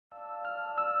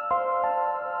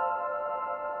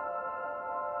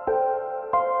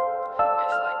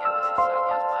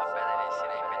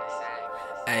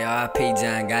R.I.P.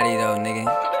 John Gotti though, nigga.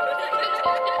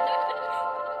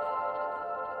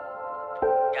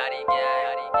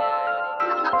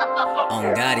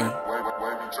 On Gotti.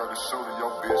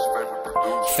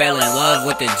 Fell in love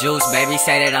with the juice, baby,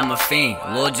 say that I'm a fiend.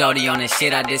 Lul Jody on this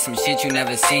shit, I did some shit you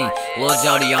never seen. Lul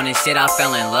Jody on this shit, I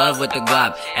fell in love with the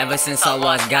guap. Ever since I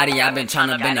was Gotti, I've been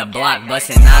tryna bend a block.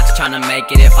 Bustin' knocks, tryna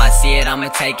make it, if I see it, I'ma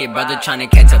take it. Brother tryna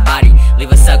catch a body,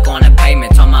 leave a suck on the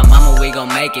pavement. Told my mama we gon'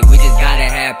 make it, we just gotta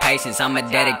have patience. I'm a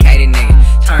dedicated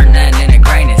nigga, turn nothing into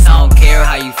greatness. I don't care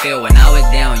how you feel when I was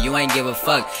down, you ain't give a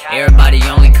fuck. Everybody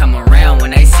only come around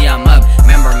when they see I'm up.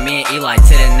 Remember me and Eli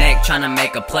to the neck, tryna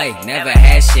make a play. Never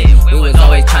had shit, we was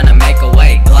always tryna make a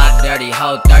way. Glock dirty,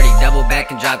 hold 30, double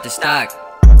back and drop the stock.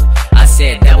 I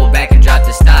said double back and drop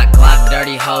the stock. Glock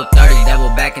dirty, hold 30, double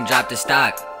back and drop the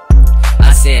stock.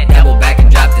 I said double back and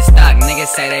drop the stock. Niggas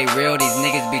say they real, these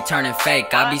niggas be turning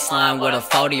fake. I be slime with a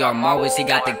 40 or more, he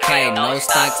got the K. No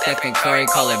stock, Stephen Curry,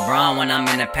 call it Braun when I'm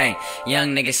in the paint.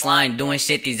 Young niggas slime, doing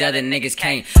shit these other niggas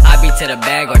can't. I be to the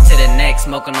bag or to the neck,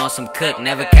 smoking on some cook.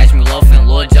 Never catch me loafing,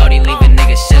 Lul Jody leaving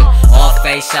niggas shook. All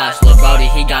face shots, Lil Brody,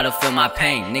 he gotta feel my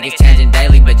pain. Niggas changing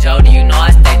daily, but Jody, you know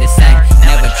I stay the same.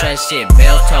 Never trust shit,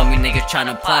 Bell told me niggas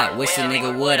tryna plot. Wish a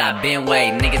nigga would, I been way,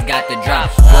 niggas got the drop.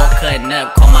 Walk cutting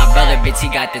up, call my brother, bitch, he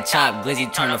got the chop.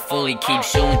 Glizzy turn a fully, keep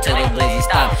shooting till the glizzy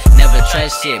stop. Never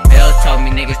trust shit, Bell told me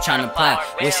niggas tryna plot.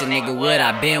 Wish a nigga would,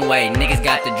 I been way, niggas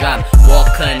got the drop. Walk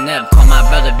cutting up, call my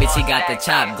brother, bitch, he got the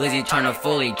chop. Glizzy turn a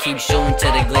fully, keep shooting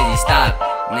till the glizzy stop,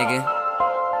 nigga.